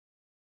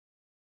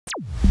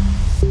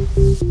Hey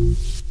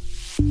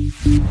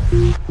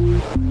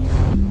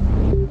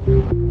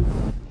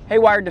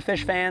Wired to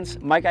Fish fans,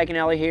 Mike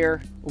Iaconelli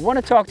here. I want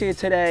to talk to you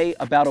today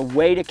about a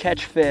way to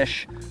catch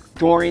fish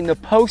during the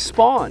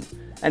post-spawn.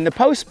 And the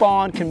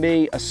post-spawn can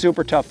be a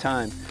super tough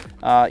time.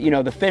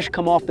 The fish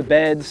come off the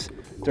beds,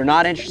 they're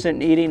not interested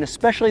in eating,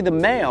 especially the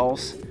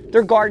males.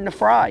 They're guarding the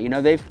fry.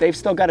 They've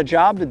still got a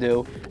job to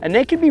do, and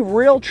they can be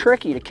real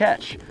tricky to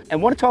catch. And I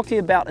want to talk to you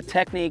about a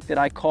technique that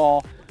I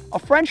call a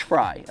French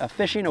fry,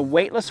 fishing a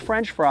weightless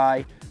French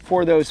fry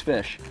for those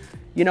fish.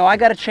 I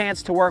got a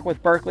chance to work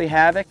with Berkeley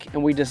Havoc,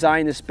 and we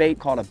designed this bait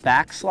called a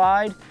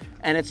backslide,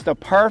 and it's the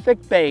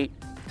perfect bait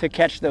to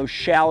catch those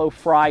shallow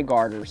fry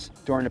garters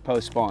during the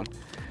post-spawn.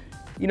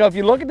 If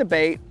you look at the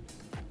bait,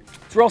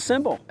 it's real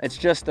simple. It's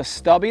just a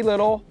stubby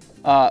little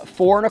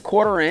 4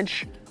 1/4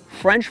 inch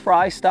French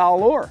fry style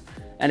lure.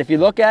 And if you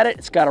look at it,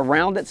 it's got a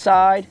rounded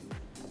side,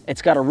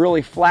 it's got a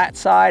really flat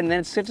side, and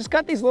then it's just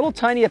got these little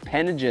tiny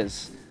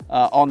appendages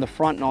on the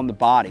front and on the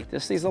body,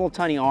 just these little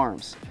tiny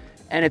arms.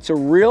 And it's a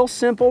real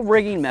simple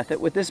rigging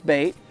method with this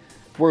bait.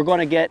 We're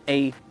gonna get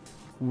a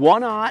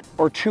 1/0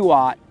 or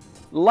 2/0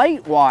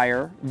 light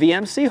wire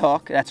VMC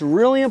hook. That's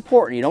really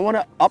important. You don't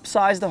wanna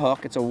upsize the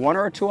hook. It's a 1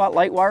 or a 2/0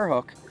 light wire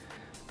hook.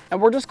 And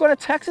we're just gonna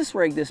Texas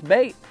rig this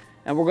bait.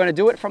 And we're gonna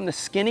do it from the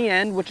skinny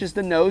end, which is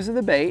the nose of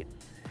the bait.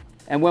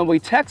 And when we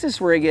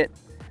Texas rig it,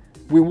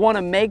 we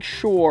wanna make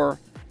sure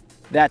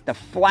that the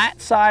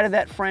flat side of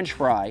that French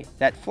fry,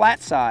 that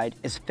flat side,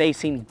 is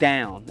facing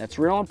down. That's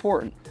real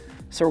important.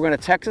 So we're gonna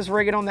Texas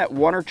rig it on that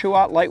 1 or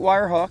 2/0 light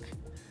wire hook.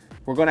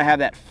 We're gonna have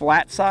that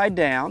flat side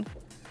down,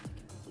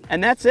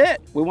 and that's it.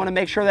 We wanna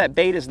make sure that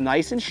bait is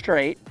nice and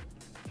straight,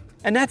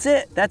 and that's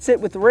it. That's it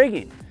with the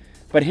rigging.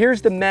 But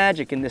here's the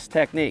magic in this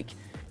technique.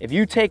 If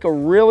you take a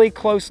really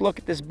close look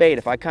at this bait,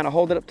 if I kind of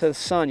hold it up to the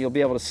sun, you'll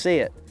be able to see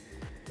it,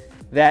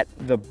 that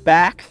the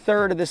back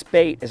third of this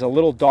bait is a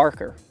little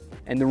darker.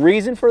 And the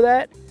reason for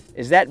that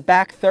is that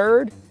back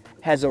third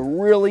has a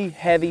really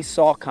heavy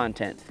salt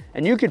content.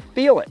 And you can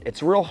feel it.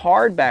 It's real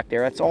hard back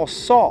there. It's all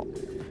salt.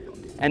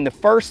 And the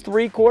first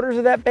 3/4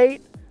 of that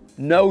bait,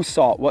 no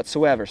salt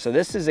whatsoever. So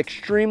this is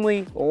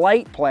extremely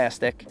light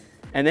plastic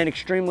and then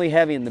extremely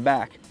heavy in the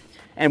back.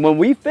 And when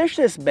we fish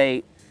this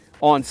bait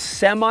on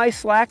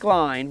semi-slack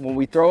line, when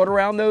we throw it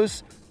around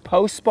those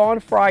post-spawn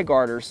fry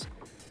garters,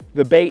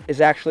 the bait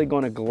is actually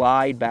going to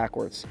glide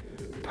backwards.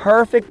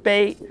 Perfect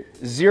bait,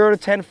 0 to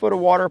 10 foot of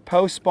water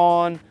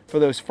post-spawn for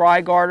those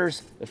fry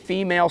garters, the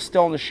female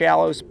still in the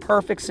shallows,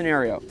 perfect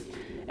scenario.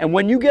 And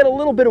when you get a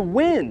little bit of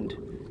wind,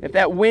 if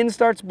that wind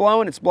starts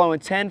blowing, it's blowing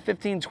 10,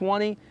 15,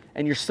 20,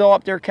 and you're still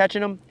up there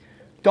catching them,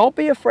 don't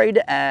be afraid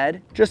to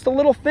add just a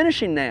little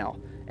finishing nail.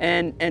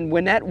 And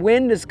when that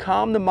wind is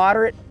calm to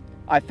moderate,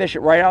 I fish it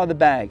right out of the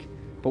bag.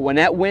 But when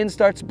that wind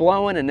starts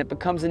blowing and it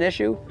becomes an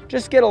issue,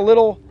 just get a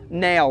little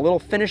nail, a little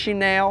finishing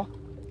nail,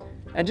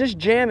 and just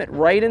jam it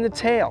right in the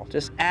tail.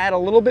 Just add a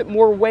little bit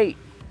more weight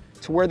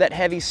to where that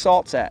heavy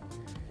salt's at.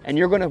 And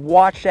you're gonna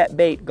watch that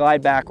bait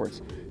glide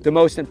backwards. The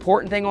most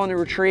important thing on the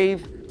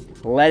retrieve,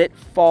 let it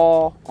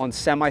fall on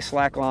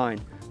semi-slack line.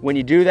 When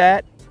you do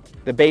that,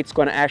 the bait's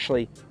gonna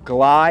actually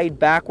glide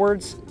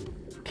backwards.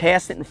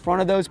 Cast it in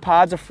front of those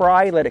pods of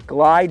fry, let it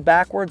glide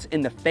backwards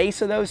in the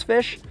face of those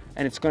fish,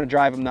 and it's gonna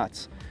drive them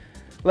nuts.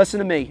 Listen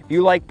to me, if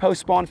you like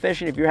post-spawn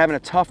fishing, if you're having a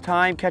tough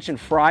time catching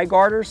fry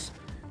garters,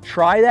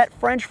 try that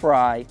French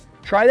fry,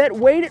 try that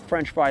weighted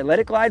French fry, let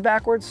it glide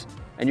backwards,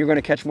 and you're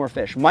gonna catch more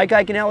fish. Mike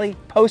Iaconelli,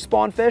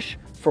 post-spawn fish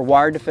for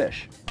Wired to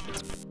Fish.